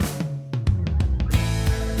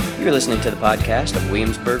You're listening to the podcast of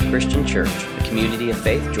Williamsburg Christian Church, a community of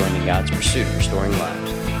faith joining God's pursuit of restoring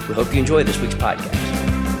lives. We hope you enjoy this week's podcast.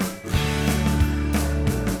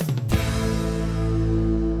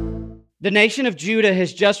 The nation of Judah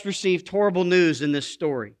has just received horrible news in this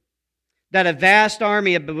story, that a vast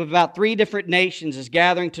army of about 3 different nations is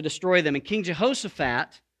gathering to destroy them. And King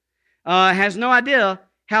Jehoshaphat has no idea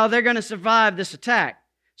how they're going to survive this attack.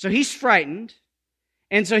 So he's frightened.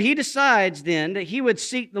 And so he decides then that he would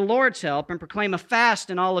seek the Lord's help and proclaim a fast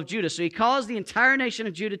in all of Judah. So he calls the entire nation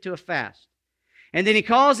of Judah to a fast. And then he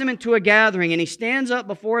calls them into a gathering, and he stands up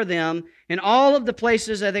before them in all of the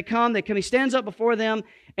places that they come. He stands up before them,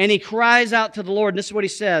 and he cries out to the Lord. And this is what he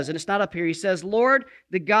says, and it's not up here. He says, "Lord,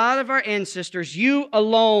 the God of our ancestors, you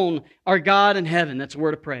alone are God in heaven." That's a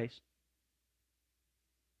word of praise.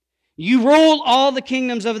 You rule all the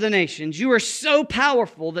kingdoms of the nations. You are so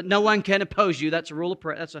powerful that no one can oppose you. That's a rule of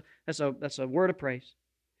praise. That's a word of praise.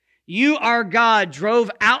 You, our God, drove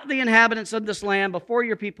out the inhabitants of this land before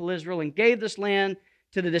your people Israel and gave this land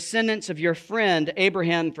to the descendants of your friend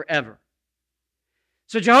Abraham forever.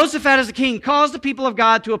 So Jehoshaphat, as the king, calls the people of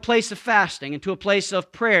God to a place of fasting and to a place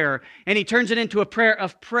of prayer, and he turns it into a prayer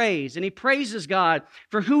of praise, and he praises God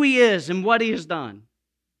for who he is and what he has done.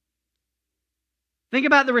 Think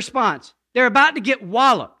about the response. They're about to get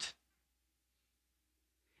walloped.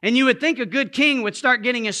 And you would think a good king would start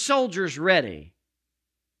getting his soldiers ready.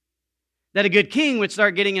 That a good king would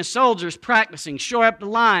start getting his soldiers practicing, shore up the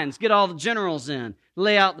lines, get all the generals in,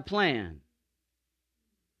 lay out the plan.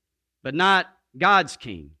 But not God's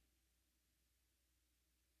king.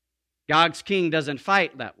 God's king doesn't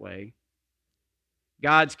fight that way.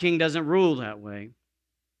 God's king doesn't rule that way.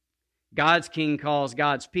 God's king calls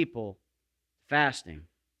God's people fasting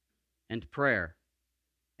and to prayer.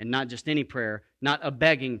 And not just any prayer, not a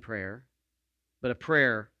begging prayer, but a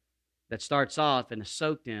prayer that starts off and is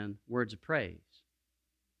soaked in words of praise.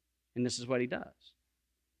 And this is what he does.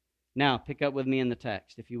 Now, pick up with me in the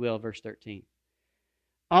text, if you will, verse 13.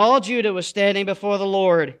 All Judah was standing before the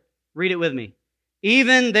Lord. Read it with me.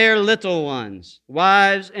 Even their little ones,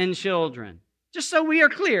 wives and children. Just so we are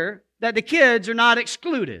clear that the kids are not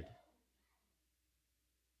excluded.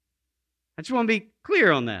 I just want to be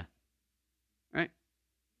clear on that. Right?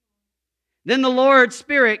 Then the Lord's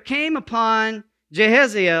Spirit came upon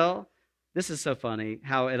Jehaziel. This is so funny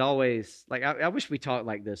how it always, I wish we talked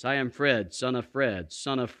like this. I am Fred, son of Fred,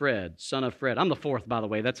 son of Fred, son of Fred. I'm the 4th, by the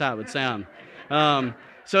way. That's how it would sound.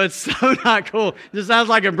 So it's so not cool. It just sounds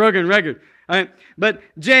like a broken record. All right. But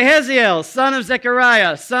Jehaziel, son of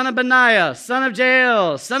Zechariah, son of Benaiah, son of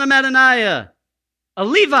Jael, son of Mattaniah, a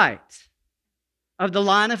Levite of the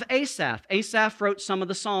line of Asaph. Asaph wrote some of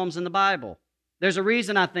the Psalms in the Bible. There's a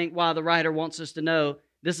reason, I think, why the writer wants us to know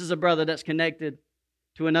this is a brother that's connected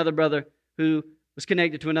to another brother who was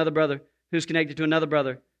connected to another brother who's connected to another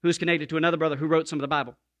brother who's connected to another brother who wrote some of the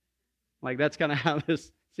Bible. Like, that's kind of how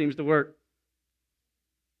this seems to work.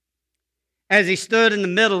 As he stood in the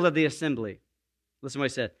middle of the assembly, listen to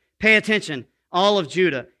what he said. Pay attention, all of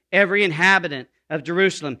Judah, every inhabitant of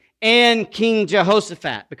Jerusalem, and King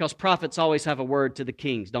Jehoshaphat, because prophets always have a word to the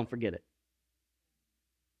kings. Don't forget it.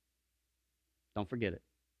 Don't forget it.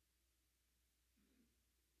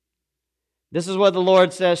 This is what the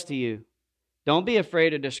Lord says to you. Don't be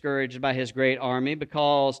afraid or discouraged by his great army,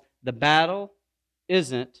 because the battle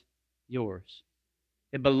isn't yours.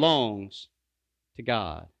 It belongs to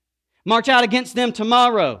God. March out against them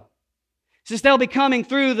tomorrow, since they'll be coming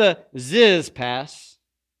through the Ziz Pass.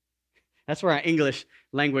 That's where our English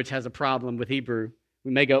language has a problem with Hebrew.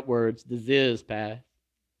 We make up words, the Ziz Pass.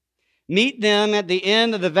 Meet them at the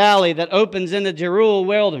end of the valley that opens into Jeruel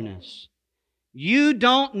wilderness. You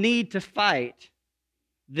don't need to fight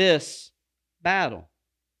this battle.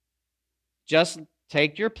 Just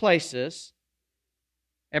take your places.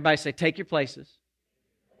 Everybody say, take your places.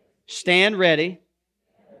 Stand ready.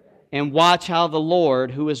 And watch how the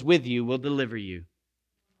Lord who is with you will deliver you.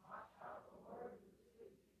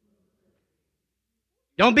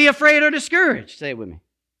 Don't be afraid or discouraged. Say it with me.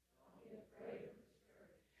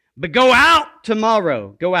 But go out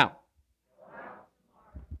tomorrow. Go out.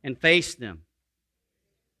 And face them.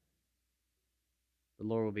 The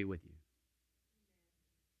Lord will be with you.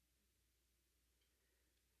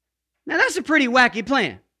 Now that's a pretty wacky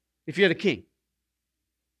plan if you're the king.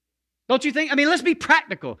 Don't you think? I mean, let's be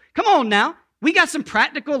practical. Come on now. We got some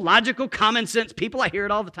practical, logical, common sense people. I hear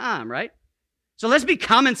it all the time, right? So let's be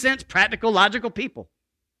common sense, practical, logical people.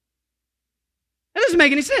 That doesn't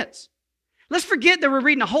make any sense. Let's forget that we're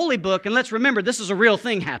reading a holy book and let's remember this is a real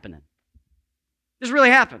thing happening. This really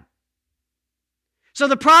happened. So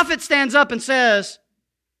the prophet stands up and says,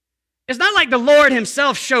 It's not like the Lord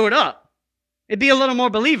himself showed up. It'd be a little more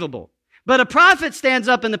believable. But a prophet stands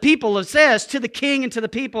up and the people says to the king and to the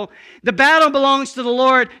people, the battle belongs to the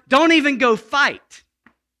Lord. Don't even go fight.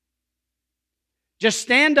 Just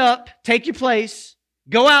stand up, take your place,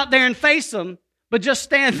 go out there and face them, but just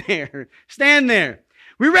stand there. Stand there.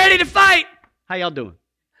 We're ready to fight. How y'all doing?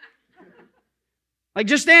 Like,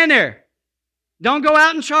 just stand there. Don't go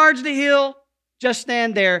out and charge the hill. Just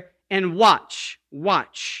stand there and watch.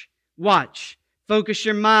 Watch. Watch. Focus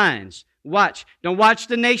your minds. Watch. Don't watch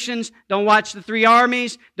the nations. Don't watch the three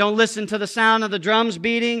armies. Don't listen to the sound of the drums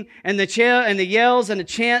beating and the yells and the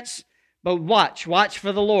chants. But watch. Watch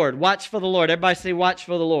for the Lord. Watch for the Lord. Everybody say, watch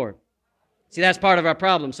for the Lord. See, that's part of our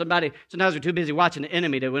problem. Sometimes we're too busy watching the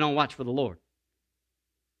enemy that we don't watch for the Lord.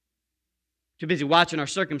 Too busy watching our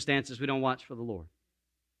circumstances, we don't watch for the Lord.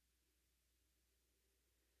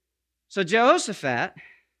 So Jehoshaphat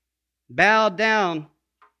bowed down.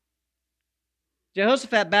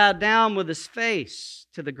 Jehoshaphat bowed down with his face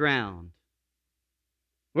to the ground.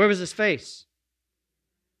 Where was his face?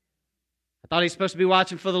 I thought he was supposed to be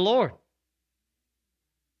watching for the Lord.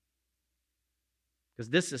 Because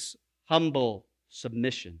this is humble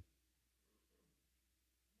submission.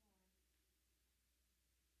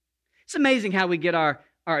 It's amazing how we get our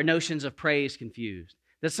notions of praise confused.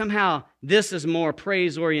 That somehow this is more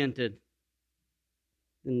praise-oriented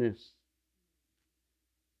than this.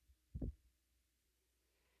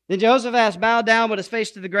 Then Jehoshaphat bowed down with his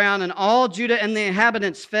face to the ground, and all Judah and the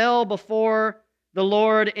inhabitants fell before the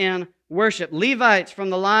Lord in worship. Levites from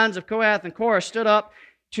the lines of Kohath and Korah stood up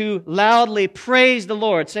to loudly praise the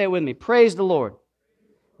Lord. Say it with me. Praise the Lord,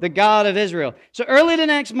 the God of Israel. So early the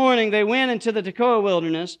next morning, they went into the Tekoa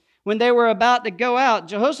wilderness. When they were about to go out,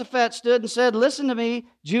 Jehoshaphat stood and said, "Listen to me,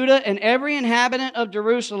 Judah and every inhabitant of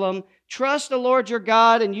Jerusalem. Trust the Lord your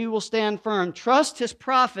God and you will stand firm. Trust his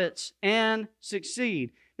prophets and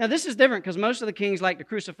succeed." Now this is different because most of the kings like to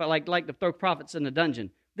crucify, like to throw prophets in the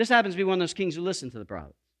dungeon. This happens to be one of those kings who listen to the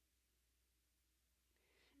prophets.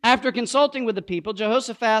 After consulting with the people,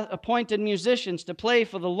 Jehoshaphat appointed musicians to play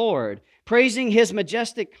for the Lord, praising his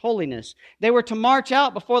majestic holiness. They were to march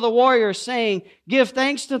out before the warriors, saying, "Give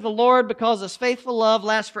thanks to the Lord because his faithful love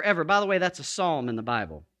lasts forever." By the way, that's a psalm in the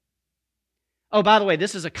Bible. Oh, by the way,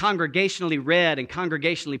 this is a congregationally read and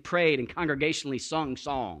congregationally prayed and congregationally sung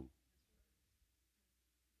song.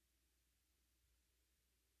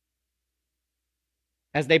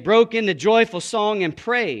 As they broke into joyful song and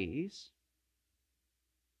praise,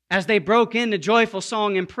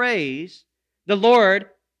 the Lord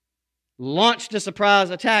launched a surprise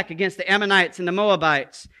attack against the Ammonites and the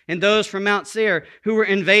Moabites and those from Mount Seir who were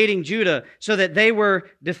invading Judah so that they were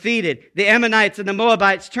defeated. The Ammonites and the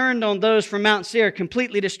Moabites turned on those from Mount Seir,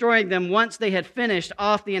 completely destroying them. Once they had finished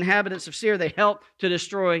off the inhabitants of Seir, they helped to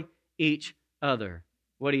destroy each other.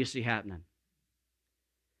 What do you see happening?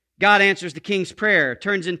 God answers the king's prayer,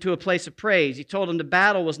 turns into a place of praise. He told him the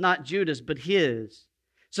battle was not Judah's, but his.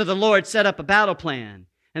 So the Lord set up a battle plan,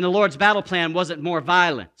 and the Lord's battle plan wasn't more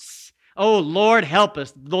violence. Oh, Lord, help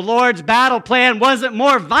us. The Lord's battle plan wasn't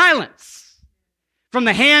more violence from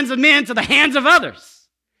the hands of men to the hands of others.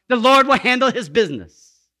 The Lord will handle his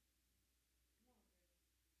business.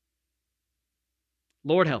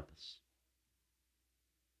 Lord, help us.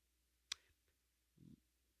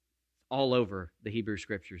 All over the Hebrew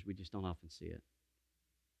Scriptures, we just don't often see it.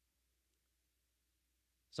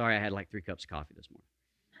 Sorry, I had like 3 cups of coffee this morning.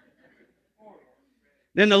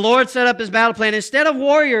 Then the Lord set up his battle plan. Instead of the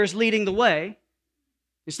warriors leading the way,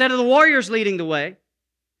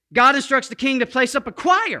 God instructs the king to place up a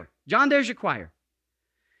choir. John, there's your choir.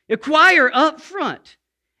 A choir up front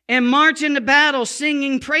and march into battle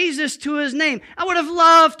singing praises to his name. I would have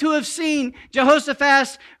loved to have seen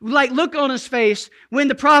Jehoshaphat's look on his face when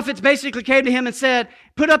the prophets basically came to him and said,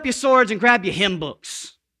 "Put up your swords and grab your hymn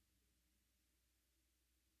books."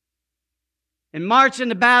 And march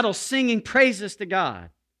into battle singing praises to God.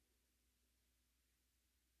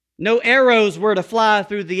 No arrows were to fly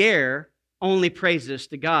through the air, only praises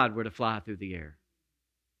to God were to fly through the air.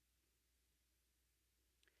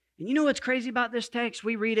 And you know what's crazy about this text?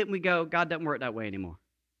 We read it and we go, God doesn't work that way anymore.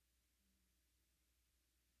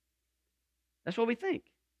 That's what we think,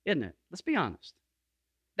 isn't it? Let's be honest.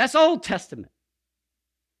 That's Old Testament.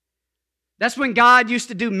 That's when God used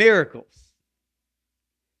to do miracles.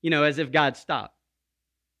 As if God stopped.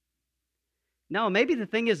 No, maybe the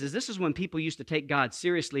thing is this is when people used to take God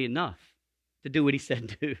seriously enough to do what he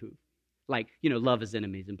said do. Love his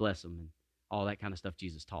enemies and bless them and all that kind of stuff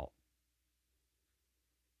Jesus taught.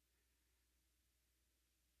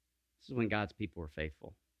 This is when God's people were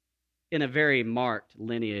faithful. In a very marked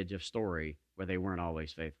lineage of story where they weren't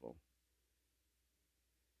always faithful.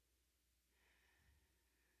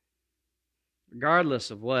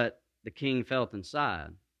 regardless of what the king felt inside.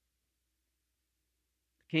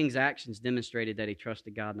 The king's actions demonstrated that he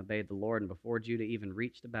trusted God and obeyed the Lord, and before Judah even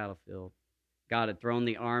reached the battlefield, God had thrown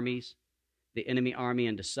the enemy army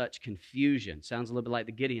into such confusion. Sounds a little bit like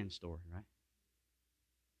the Gideon story, right?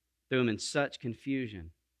 Threw them in such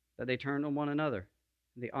confusion that they turned on one another.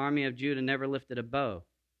 The army of Judah never lifted a bow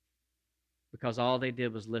because all they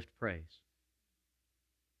did was lift praise.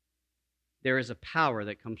 There is a power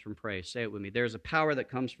that comes from praise. Say it with me. There is a power that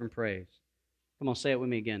comes from praise. Come on, say it with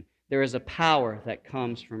me again. There is a power that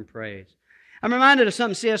comes from praise. I'm reminded of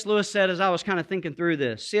something C.S. Lewis said as I was kind of thinking through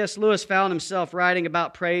this. C.S. Lewis found himself writing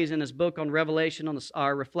about praise in his book on Revelation,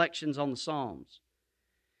 Reflections on the Psalms.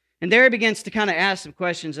 And there he begins to kind of ask some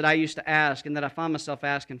questions that I used to ask and that I find myself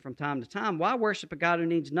asking from time to time. Why worship a God who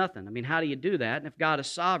needs nothing? I mean, how do you do that? And if God is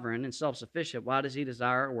sovereign and self-sufficient, why does he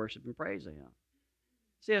desire our worship and praise of him?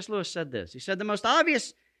 C.S. Lewis said this. He said, the most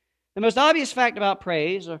obvious fact about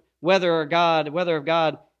praise, or whether of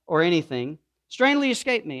God or anything, strangely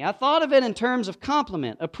escaped me. I thought of it in terms of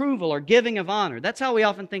compliment, approval, or giving of honor. That's how we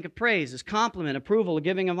often think of praise, as compliment, approval, or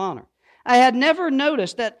giving of honor. I had never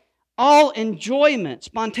noticed that all enjoyment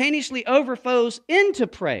spontaneously overflows into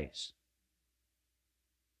praise,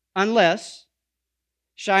 unless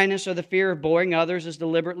shyness or the fear of boring others is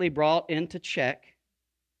deliberately brought into check.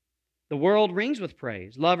 The world rings with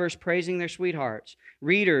praise. Lovers praising their sweethearts.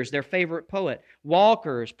 Readers, their favorite poet.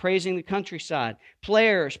 Walkers praising the countryside.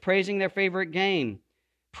 Players praising their favorite game.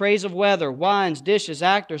 Praise of weather, wines, dishes,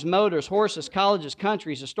 actors, motors, horses, colleges,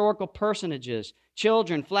 countries, historical personages,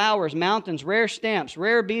 children, flowers, mountains, rare stamps,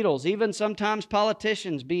 rare beetles, even sometimes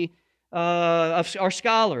politicians are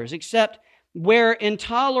scholars, except where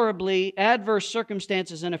intolerably adverse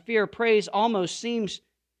circumstances and a fear of praise almost seems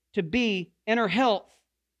to be inner health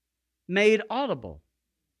made audible.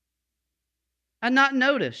 I'd not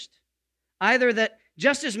noticed either that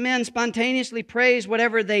just as men spontaneously praise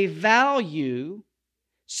whatever they value,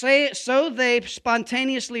 so they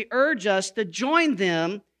spontaneously urge us to join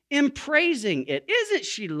them in praising it. Isn't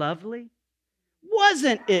she lovely?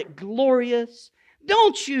 Wasn't it glorious?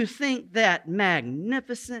 Don't you think that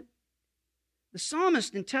magnificent? The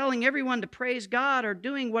psalmist, in telling everyone to praise God, are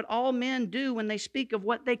doing what all men do when they speak of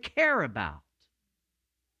what they care about.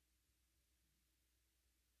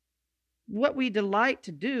 What we delight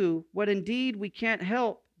to do, what indeed we can't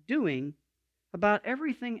help doing about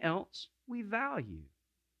everything else we value.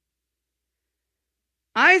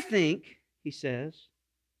 I think, he says,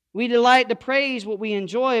 we delight to praise what we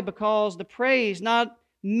enjoy because the praise not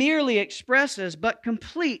merely expresses but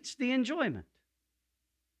completes the enjoyment.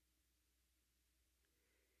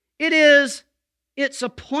 It is its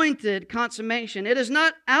appointed consummation. It is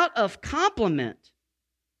not out of compliment.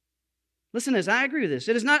 Listen, as I agree with this,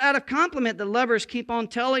 it is not out of compliment that lovers keep on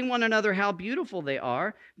telling one another how beautiful they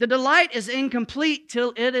are. The delight is incomplete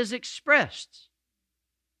till it is expressed.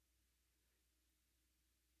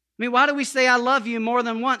 I mean, why do we say I love you more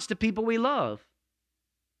than once to people we love?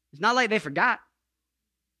 It's not like they forgot.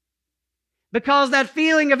 Because that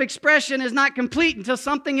feeling of expression is not complete until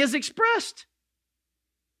something is expressed.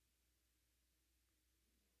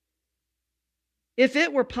 If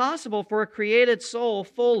it were possible for a created soul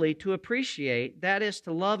fully to appreciate, that is,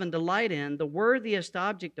 to love and delight in, the worthiest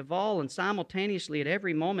object of all, and simultaneously at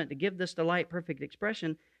every moment to give this delight perfect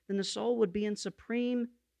expression, then the soul would be in supreme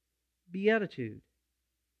beatitude.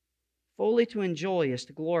 Fully to enjoy is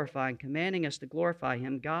to glorify, and commanding us to glorify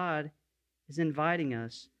Him, God is inviting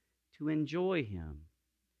us to enjoy Him.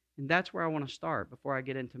 And that's where I want to start before I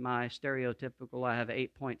get into my stereotypical, I have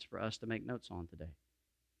 8 points for us to make notes on today.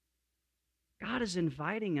 God is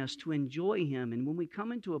inviting us to enjoy Him, and when we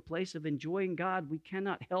come into a place of enjoying God, we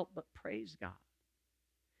cannot help but praise God.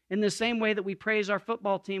 In the same way that we praise our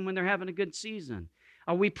football team when they're having a good season,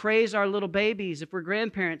 or we praise our little babies if we're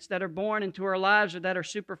grandparents that are born into our lives or that are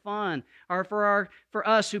super fun, or for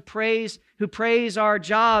us who praise our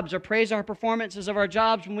jobs or praise our performances of our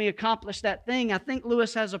jobs when we accomplish that thing. I think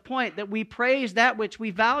Lewis has a point that we praise that which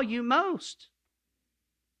we value most.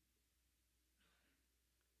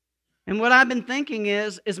 And what I've been thinking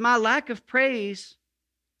is my lack of praise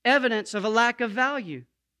evidence of a lack of value?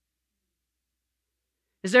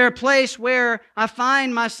 Is there a place where I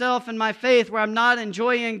find myself in my faith where I'm not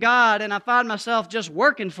enjoying God and I find myself just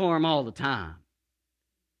working for Him all the time?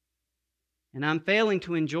 And I'm failing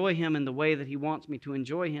to enjoy Him in the way that He wants me to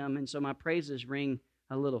enjoy Him, and so my praises ring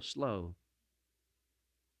a little slow.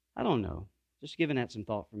 I don't know. Just giving that some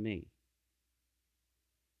thought for me.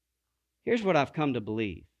 Here's what I've come to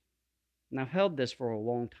believe. And I've held this for a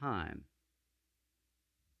long time,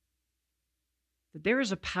 that there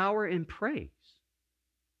is a power in praise.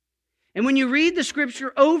 And when you read the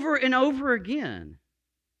Scripture over and over again,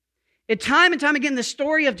 time and time again, the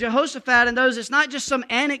story of Jehoshaphat and those, it's not just some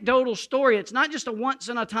anecdotal story. It's not just a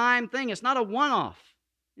once-in-a-time thing. It's not a one-off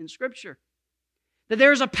in Scripture. That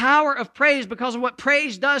there's a power of praise because of what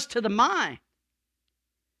praise does to the mind.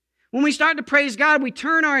 When we start to praise God, we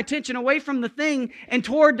turn our attention away from the thing and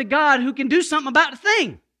toward the God who can do something about the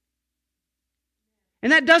thing.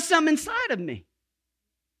 And that does something inside of me.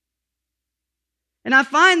 And I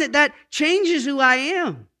find that changes who I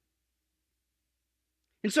am.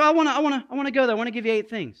 And so I want to go there. I want to give you 8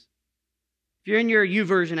 things. If you're in your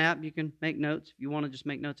YouVersion app, you can make notes. If you want to just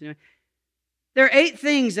make notes anyway. There are 8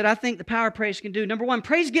 things that I think the power of praise can do. Number 1,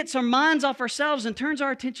 praise gets our minds off ourselves and turns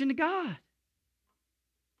our attention to God.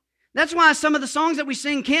 That's why some of the songs that we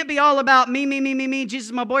sing can't be all about me, Jesus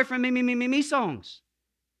is my boyfriend, me songs.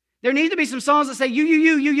 There need to be some songs that say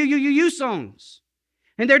you songs.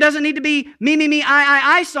 And there doesn't need to be me,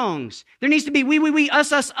 I songs. There needs to be we,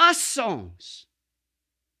 us songs.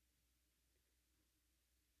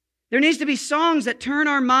 There needs to be songs that turn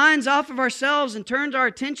our minds off of ourselves and turns our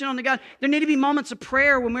attention on to God. There need to be moments of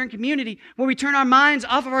prayer when we're in community where we turn our minds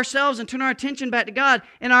off of ourselves and turn our attention back to God.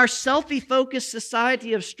 In our selfie-focused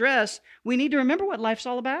society of stress, we need to remember what life's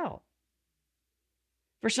all about.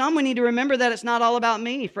 For some, we need to remember that it's not all about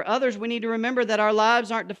me. For others, we need to remember that our lives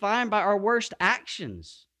aren't defined by our worst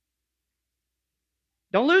actions.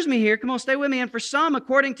 Don't lose me here. Come on, stay with me. And for some,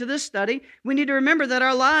 according to this study, we need to remember that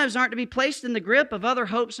our lives aren't to be placed in the grip of other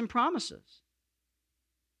hopes and promises.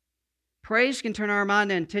 Praise can turn our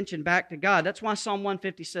mind and attention back to God. That's why Psalm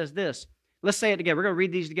 150 says this. Let's say it together. We're going to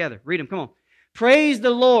read these together. Read them. Come on. Praise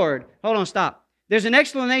the Lord. Hold on, stop. There's an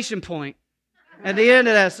exclamation point at the end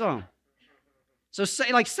of that song. So say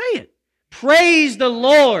it. Praise the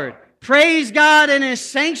Lord. Praise God in His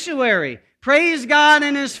sanctuary. Praise God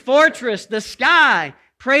in His fortress, the sky.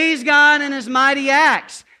 Praise God in His mighty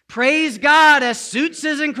acts. Praise God as suits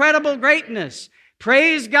His incredible greatness.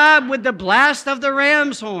 Praise God with the blast of the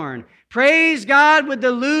ram's horn. Praise God with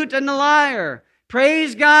the lute and the lyre.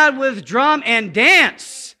 Praise God with drum and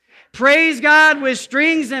dance. Praise God with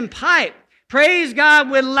strings and pipe. Praise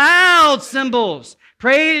God with loud cymbals.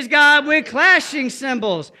 Praise God with clashing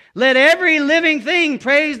cymbals. Let every living thing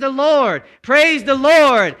praise the Lord. Praise the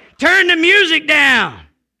Lord. Turn the music down.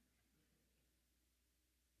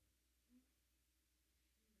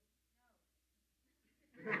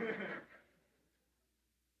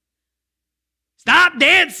 Stop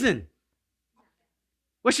dancing.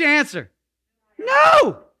 What's your answer?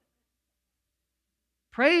 No.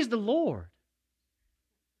 Praise the Lord.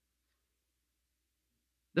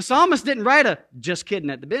 The psalmist didn't write a just kidding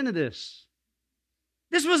at the end of this.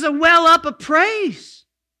 This was a well up of praise.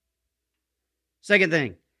 Second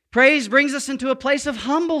thing, praise brings us into a place of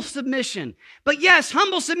humble submission. But yes,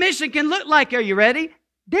 humble submission can look like, are you ready?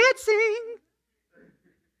 Dancing.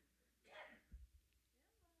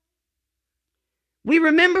 We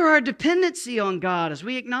remember our dependency on God as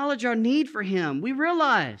we acknowledge our need for Him. We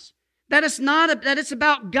realize that it's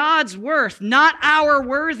about God's worth, not our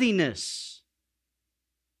worthiness.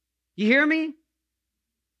 You hear me?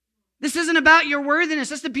 This isn't about your worthiness.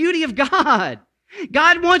 That's the beauty of God.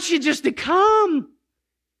 God wants you just to come.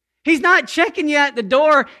 He's not checking you at the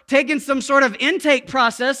door, taking some sort of intake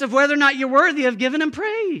process of whether or not you're worthy of giving Him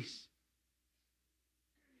praise.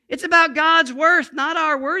 It's about God's worth, not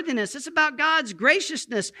our worthiness. It's about God's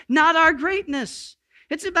graciousness, not our greatness.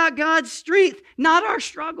 It's about God's strength, not our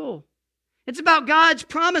struggle. It's about God's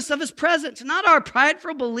promise of His presence, not our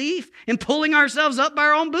prideful belief in pulling ourselves up by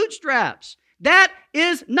our own bootstraps. That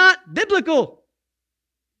is not biblical.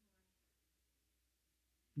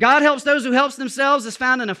 God helps those who help themselves is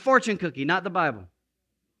found in a fortune cookie, not the Bible.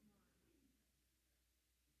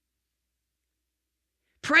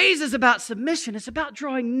 Praise is about submission. It's about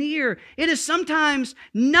drawing near. It is sometimes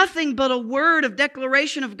nothing but a word of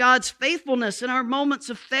declaration of God's faithfulness in our moments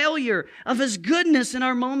of failure, of His goodness in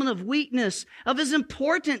our moment of weakness, of His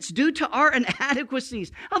importance due to our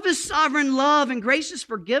inadequacies, of His sovereign love and gracious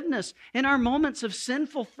forgiveness in our moments of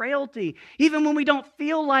sinful frailty, even when we don't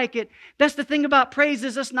feel like it. That's the thing about praise,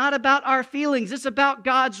 is it's not about our feelings. It's about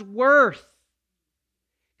God's worth.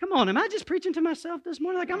 Come on, am I just preaching to myself this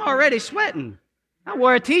morning? Like I'm already sweating. I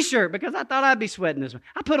wore a t-shirt because I thought I'd be sweating this one.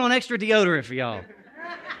 I put on extra deodorant for y'all.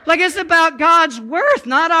 Like it's about God's worth,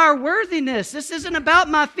 not our worthiness. This isn't about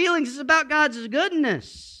my feelings. It's about God's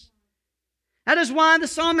goodness. That is why the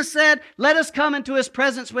psalmist said, let us come into His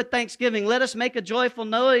presence with thanksgiving. Let us make a joyful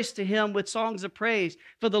noise to Him with songs of praise.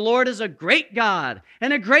 For the Lord is a great God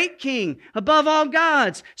and a great King above all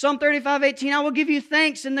gods. Psalm 35:18, I will give you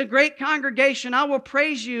thanks in the great congregation. I will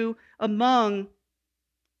praise you among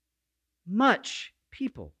much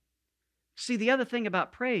people. See, the other thing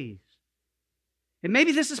about praise, and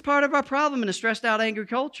maybe this is part of our problem in a stressed out, angry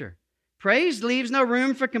culture. Praise leaves no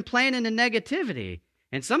room for complaining and negativity.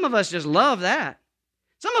 And some of us just love that.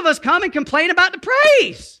 Some of us come and complain about the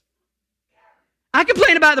praise. I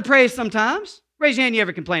complain about the praise sometimes. Raise your hand, you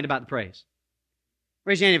ever complained about the praise?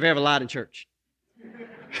 Raise your hand if you ever lied in church.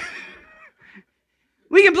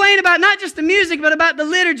 We complain about not just the music, but about the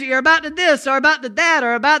liturgy, or about the this, or about the that,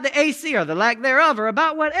 or about the AC, or the lack thereof, or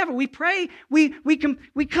about whatever. We pray, we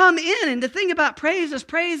come in, and the thing about praise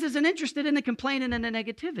isn't interested in the complaining and the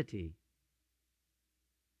negativity.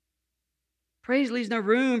 Praise leaves no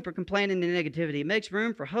room for complaining and negativity. It makes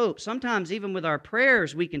room for hope. Sometimes even with our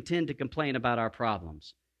prayers, we can tend to complain about our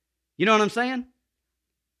problems. You know what I'm saying?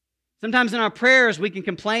 Sometimes in our prayers, we can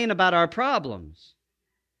complain about our problems.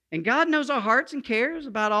 And God knows our hearts and cares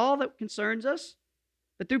about all that concerns us.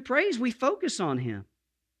 But through praise, we focus on Him.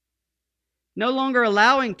 No longer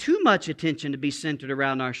allowing too much attention to be centered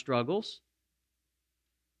around our struggles.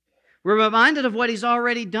 We're reminded of what He's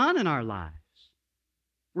already done in our lives.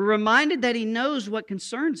 We're reminded that He knows what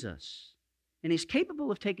concerns us. And He's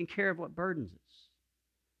capable of taking care of what burdens us.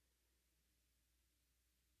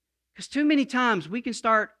 Because too many times we can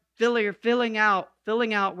start filling out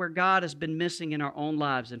where God has been missing in our own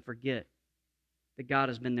lives and forget that God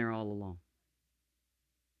has been there all along.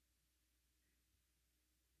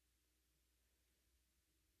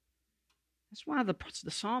 That's why the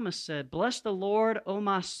psalmist said, "Bless the Lord, O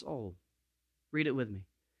my soul." Read it with me.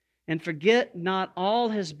 "And forget not all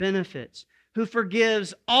His benefits, who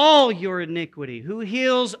forgives all your iniquity, who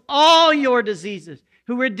heals all your diseases,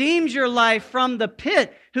 who redeems your life from the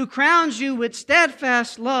pit, who crowns you with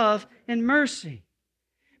steadfast love and mercy."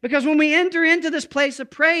 Because when we enter into this place of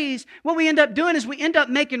praise, what we end up doing is we end up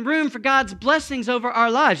making room for God's blessings over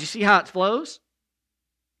our lives. You see how it flows?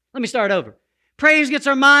 Let me start over. Praise gets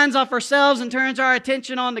our minds off ourselves and turns our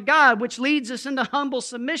attention on to God, which leads us into humble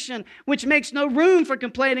submission, which makes no room for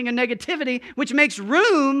complaining and negativity, which makes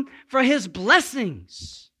room for His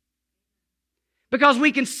blessings. Because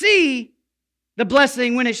we can see the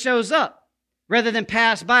blessing when it shows up, rather than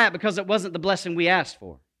pass by it because it wasn't the blessing we asked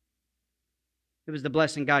for. It was the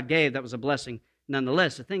blessing God gave that was a blessing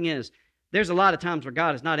nonetheless. The thing is, there's a lot of times where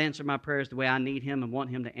God has not answered my prayers the way I need Him and want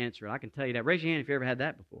Him to answer it. I can tell you that. Raise your hand if you ever had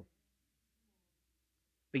that before.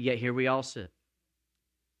 But yet here we all sit.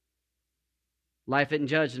 Life isn't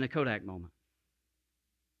judged in a Kodak moment.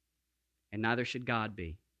 And neither should God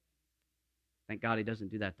be. Thank God He doesn't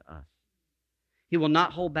do that to us. He will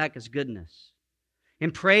not hold back His goodness.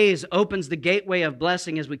 And praise opens the gateway of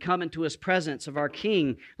blessing as we come into His presence of our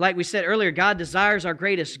King. Like we said earlier, God desires our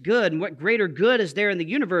greatest good. And what greater good is there in the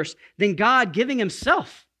universe than God giving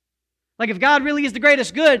Himself? Like if God really is the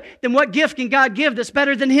greatest good, then what gift can God give that's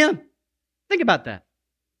better than Him? Think about that.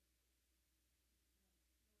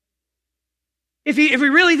 If we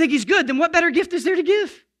really think He's good, then what better gift is there to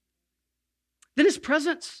give than His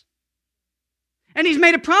presence? And He's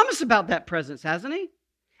made a promise about that presence, hasn't He?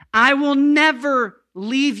 I will never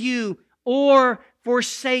leave you or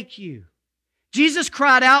forsake you. Jesus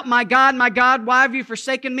cried out, my God, why have you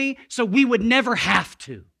forsaken me?" So we would never have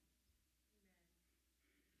to.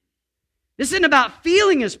 This isn't about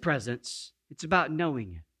feeling His presence. It's about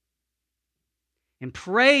knowing it. And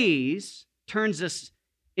praise turns us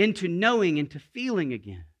into knowing, into feeling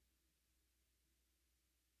again.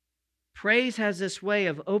 Praise has this way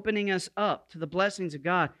of opening us up to the blessings of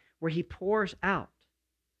God where He pours out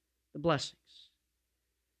the blessings.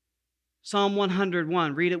 Psalm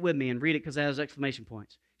 101, read it with me and read it because it has exclamation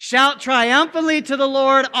points. "Shout triumphantly to the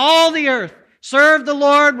Lord, all the earth. Serve the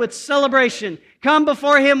Lord with celebration. Come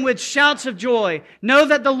before Him with shouts of joy. Know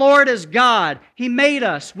that the Lord is God. He made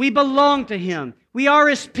us. We belong to Him. We are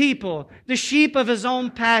His people, the sheep of His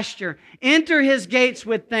own pasture. Enter His gates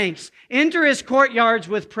with thanks. Enter His courtyards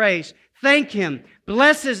with praise. Thank Him.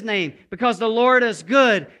 Bless His name, because the Lord is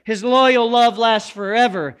good. His loyal love lasts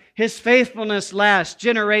forever. His faithfulness lasts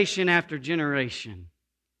generation after generation."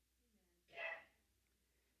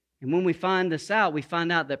 And when we find this out, we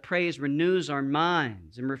find out that praise renews our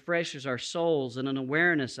minds and refreshes our souls in an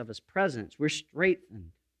awareness of His presence. We're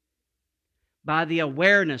strengthened by the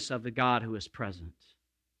awareness of the God who is present.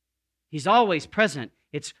 He's always present.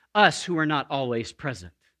 It's us who are not always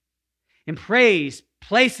present. And praise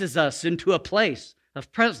places us into a place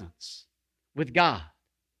of presence with God.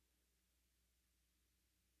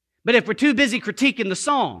 But if we're too busy critiquing the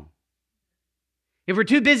song, if we're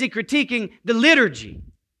too busy critiquing the liturgy,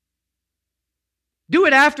 do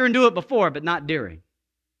it after and do it before, but not during.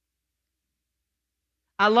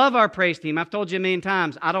 I love our praise team. I've told you a million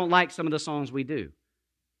times, I don't like some of the songs we do.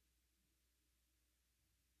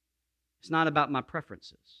 It's not about my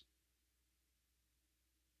preferences.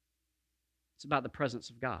 It's about the presence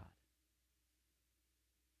of God.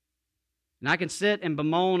 And I can sit and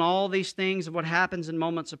bemoan all these things of what happens in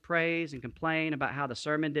moments of praise and complain about how the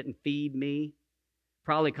sermon didn't feed me,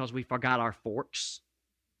 probably because we forgot our forks.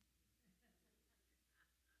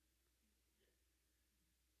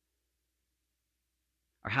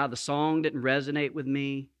 Or how the song didn't resonate with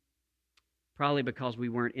me, probably because we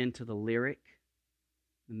weren't into the lyric,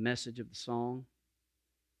 the message of the song.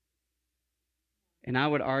 And I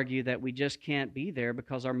would argue that we just can't be there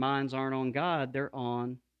because our minds aren't on God, they're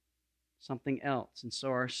on something else. And so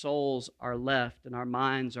our souls are left and our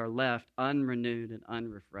minds are left unrenewed and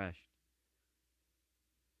unrefreshed.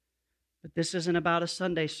 But this isn't about a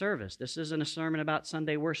Sunday service. This isn't a sermon about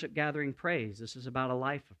Sunday worship gathering praise. This is about a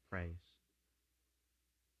life of praise.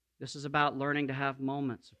 This is about learning to have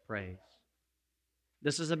moments of praise.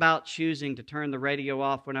 This is about choosing to turn the radio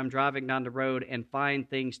off when I'm driving down the road and find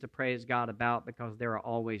things to praise God about, because there are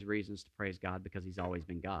always reasons to praise God because He's always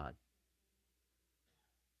been God.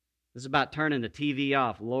 This is about turning the TV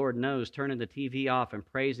off. Lord knows, turning the TV off and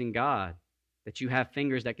praising God that you have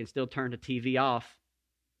fingers that can still turn the TV off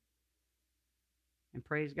and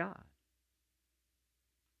praise God.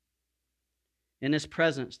 In His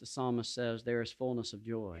presence, the psalmist says, there is fullness of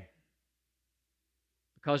joy.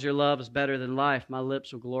 Because your love is better than life, my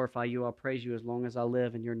lips will glorify you. I'll praise you as long as I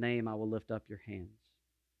live. In your name, I will lift up your hands.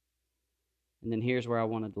 And then here's where I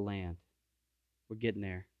wanted to land. We're getting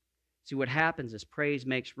there. See, what happens is praise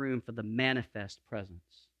makes room for the manifest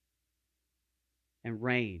presence and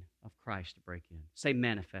reign of Christ to break in. Say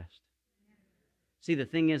manifest. See, the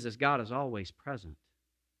thing is God is always present.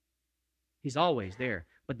 He's always there.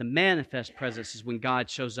 But the manifest presence is when God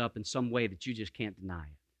shows up in some way that you just can't deny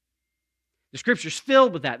it. The Scripture's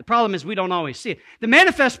filled with that. The problem is we don't always see it. The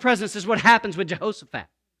manifest presence is what happens with Jehoshaphat.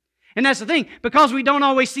 And that's the thing. Because we don't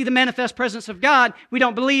always see the manifest presence of God, we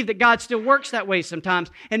don't believe that God still works that way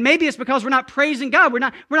sometimes. And maybe it's because we're not praising God. We're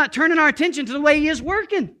not turning our attention to the way He is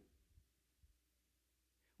working.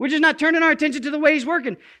 We're just not turning our attention to the way He's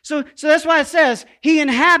working. So that's why it says He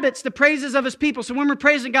inhabits the praises of His people. So when we're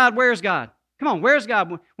praising God, where is God? Come on, where's God?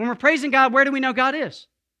 When we're praising God, where do we know God is?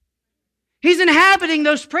 He's inhabiting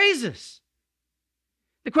those praises.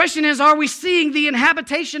 The question is, are we seeing the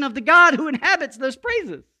inhabitation of the God who inhabits those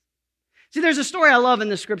praises? See, there's a story I love in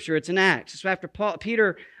the Scripture. It's in Acts. It's after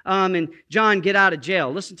Peter and John get out of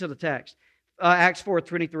jail. Listen to the text. Acts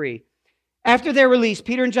 4:23. After their release,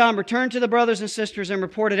 Peter and John returned to the brothers and sisters and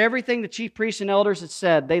reported everything the chief priests and elders had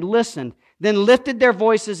said. They listened, then lifted their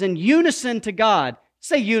voices in unison to God.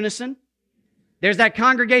 Say unison. There's that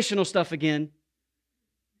congregational stuff again.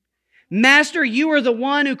 Master, you are the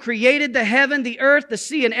one who created the heaven, the earth, the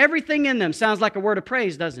sea, and everything in them. Sounds like a word of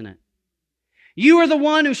praise, doesn't it? You are the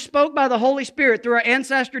one who spoke by the Holy Spirit through our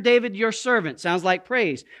ancestor David, your servant. Sounds like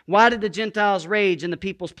praise. Why did the Gentiles rage and the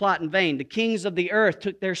peoples plot in vain? The kings of the earth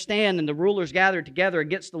took their stand and the rulers gathered together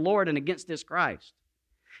against the Lord and against His Christ.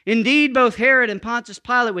 Indeed, both Herod and Pontius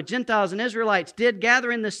Pilate with Gentiles and Israelites did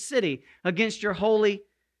gather in the city against your holy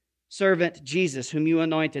servant Jesus, whom you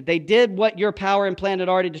anointed. They did what your power and plan had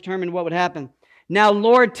already determined what would happen. Now,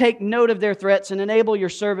 Lord, take note of their threats and enable your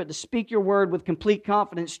servant to speak your word with complete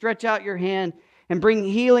confidence. Stretch out your hand and bring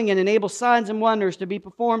healing and enable signs and wonders to be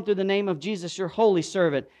performed through the name of Jesus, your holy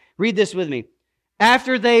servant. Read this with me.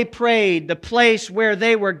 After they prayed, the place where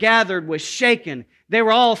they were gathered was shaken. They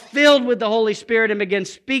were all filled with the Holy Spirit and began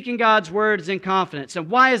speaking God's words in confidence. And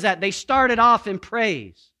why is that? They started off in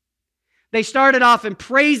praise. They started off in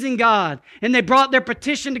praising God, and they brought their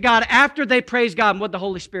petition to God after they praised God. And what did the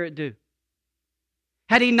Holy Spirit do?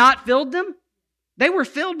 Had He not filled them? They were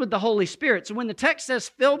filled with the Holy Spirit. So when the text says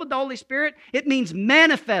filled with the Holy Spirit, it means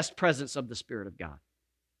manifest presence of the Spirit of God.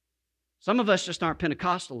 Some of us just aren't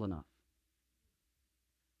Pentecostal enough.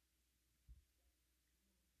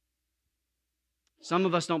 Some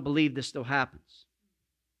of us don't believe this still happens.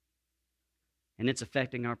 And it's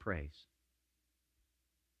affecting our praise.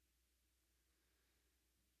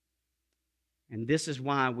 And this is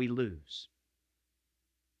why we lose.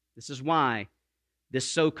 This is why this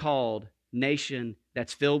so-called nation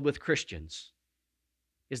that's filled with Christians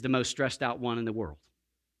is the most stressed out one in the world.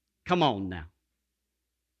 Come on now.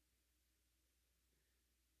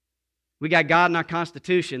 We got God in our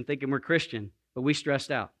Constitution thinking we're Christian, but we stressed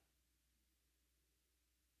out.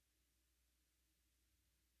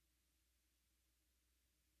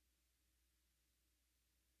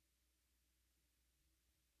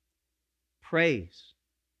 Praise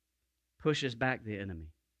pushes back the enemy,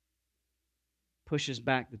 pushes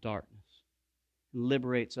back the darkness, and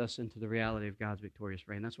liberates us into the reality of God's victorious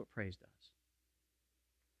reign. That's what praise does.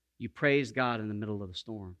 You praise God in the middle of the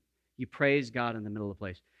storm. You praise God in the middle of the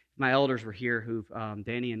place. My elders were here who,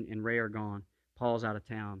 Danny and Ray are gone. Paul's out of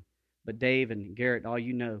town. But Dave and Garrett, all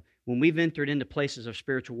you know, when we've entered into places of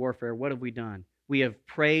spiritual warfare, what have we done? We have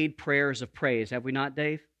prayed prayers of praise. Have we not,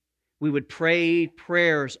 Dave? We would pray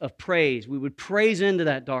prayers of praise. We would praise into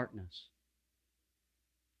that darkness.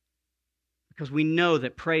 Because we know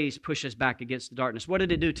that praise pushes back against the darkness. What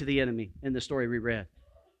did it do to the enemy in the story we read?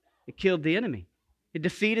 It killed the enemy. It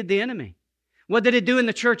defeated the enemy. What did it do in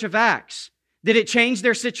the church of Acts? Did it change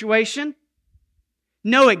their situation?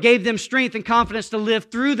 No, it gave them strength and confidence to live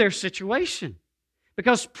through their situation.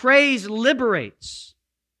 Because praise liberates.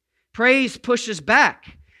 Praise pushes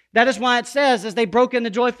back. That is why it says, as they broke in the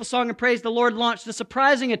joyful song of praise, the Lord launched a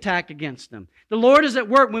surprising attack against them. The Lord is at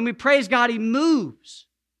work. When we praise God, He moves.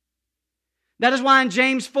 That is why in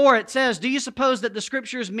James 4 it says, do you suppose that the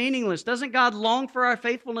Scripture is meaningless? Doesn't God long for our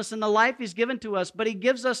faithfulness in the life He's given to us? But He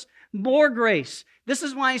gives us more grace. This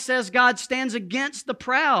is why He says God stands against the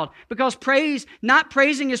proud. Because not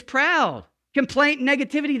praising is proud. Complaint,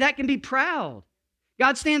 negativity, that can be proud.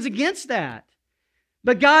 God stands against that.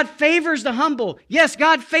 But God favors the humble. Yes,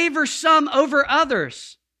 God favors some over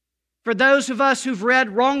others. For those of us who've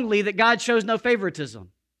read wrongly that God shows no favoritism.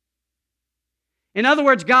 In other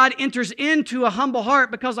words, God enters into a humble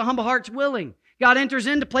heart because a humble heart's willing. God enters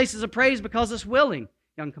into places of praise because it's willing.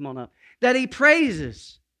 Young, come on up. That He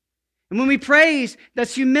praises. And when we praise,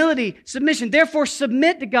 that's humility, submission. Therefore,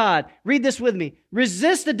 submit to God. Read this with me.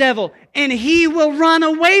 Resist the devil, and he will run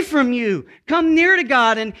away from you. Come near to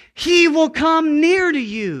God, and He will come near to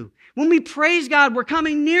you. When we praise God, we're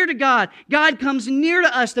coming near to God. God comes near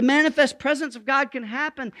to us. The manifest presence of God can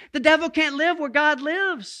happen. The devil can't live where God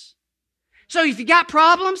lives. So if you got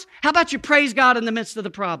problems, how about you praise God in the midst of the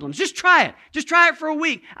problems? Just try it. Just try it for a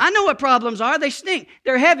week. I know what problems are. They stink.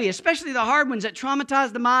 They're heavy, especially the hard ones that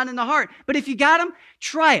traumatize the mind and the heart. But if you got them,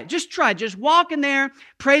 try it. Just try it. Just walk in there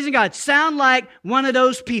praising God. Sound like one of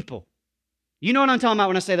those people. You know what I'm talking about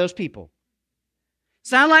when I say those people.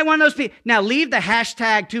 Sound like one of those people. Now leave the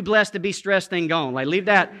hashtag too blessed to be stressed thing gone. Like leave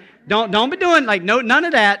that. Don't be doing like none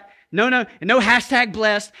of that. No hashtag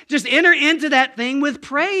blessed. Just enter into that thing with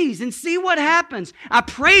praise and see what happens. I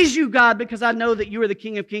praise you, God, because I know that you are the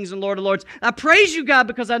King of Kings and Lord of Lords. I praise you, God,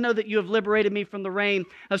 because I know that you have liberated me from the reign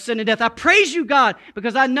of sin and death. I praise you, God,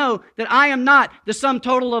 because I know that I am not the sum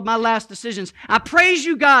total of my last decisions. I praise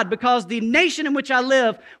you, God, because the nation in which I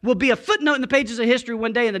live will be a footnote in the pages of history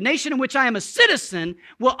one day, and the nation in which I am a citizen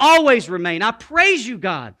will always remain. I praise you,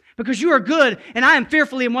 God, because you are good and I am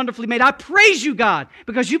fearfully and wonderfully made. I praise you, God,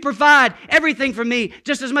 because you provide everything for me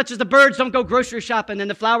just as much as the birds don't go grocery shopping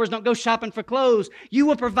and the flowers don't go shopping for clothes. You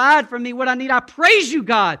will provide for me what I need. I praise you,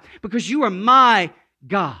 God, because you are my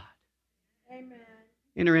God. Amen.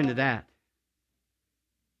 Enter into that.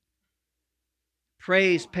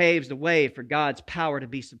 Praise paves the way for God's power to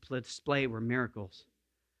be displayed where miracles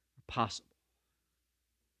are possible.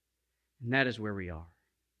 And that is where we are.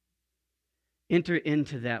 Enter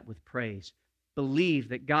into that with praise. Believe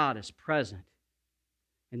that God is present.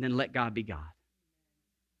 And then let God be God.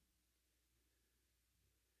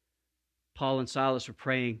 Paul and Silas were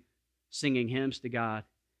praying, singing hymns to God.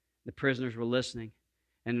 The prisoners were listening.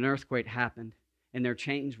 And an earthquake happened. And their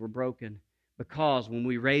chains were broken. Because when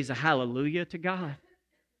we raise a hallelujah to God,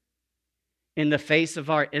 in the face of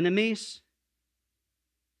our enemies,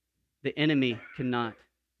 the enemy cannot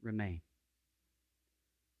remain.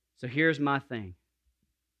 So here's my thing.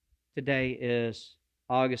 Today is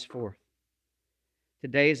August 4th.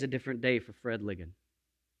 Today is a different day for Fred Ligon.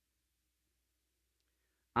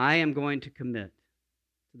 I am going to commit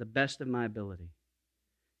to the best of my ability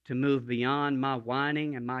to move beyond my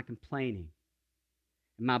whining and my complaining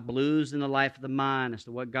and my blues in the life of the mind as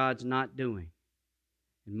to what God's not doing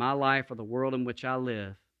in my life or the world in which I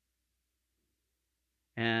live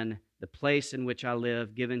and the place in which I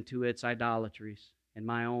live given to its idolatries and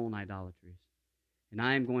my own idolatries. And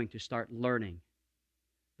I am going to start learning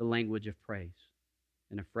the language of praise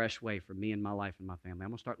in a fresh way for me and my life and my family.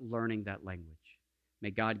 I'm going to start learning that language.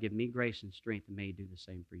 May God give me grace and strength, and may He do the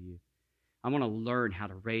same for you. I want to learn how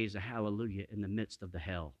to raise a hallelujah in the midst of the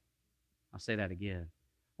hell. I'll say that again.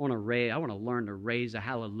 I want to learn to raise a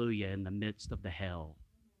hallelujah in the midst of the hell.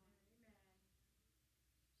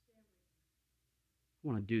 I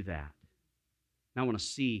want to do that. And I want to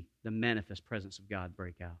see the manifest presence of God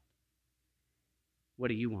break out. What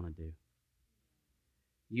do you want to do?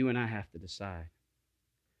 You and I have to decide.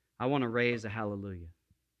 I want to raise a hallelujah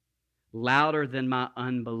louder than my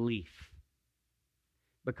unbelief,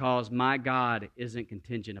 because my God isn't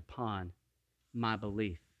contingent upon my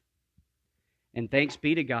belief. And thanks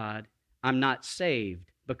be to God, I'm not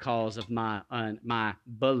saved, because of my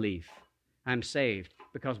belief. I'm saved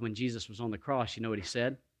because when Jesus was on the cross, you know what he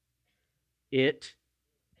said? It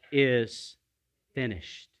is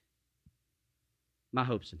finished. My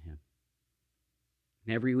hope's in him.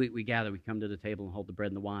 And every week we gather, we come to the table and hold the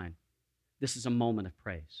bread and the wine. This is a moment of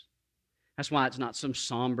praise. That's why it's not some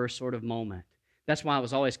somber sort of moment. That's why it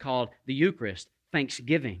was always called the Eucharist,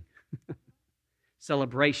 thanksgiving,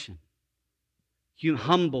 celebration,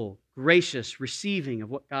 humble, gracious receiving of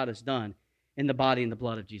what God has done in the body and the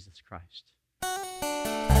blood of Jesus Christ.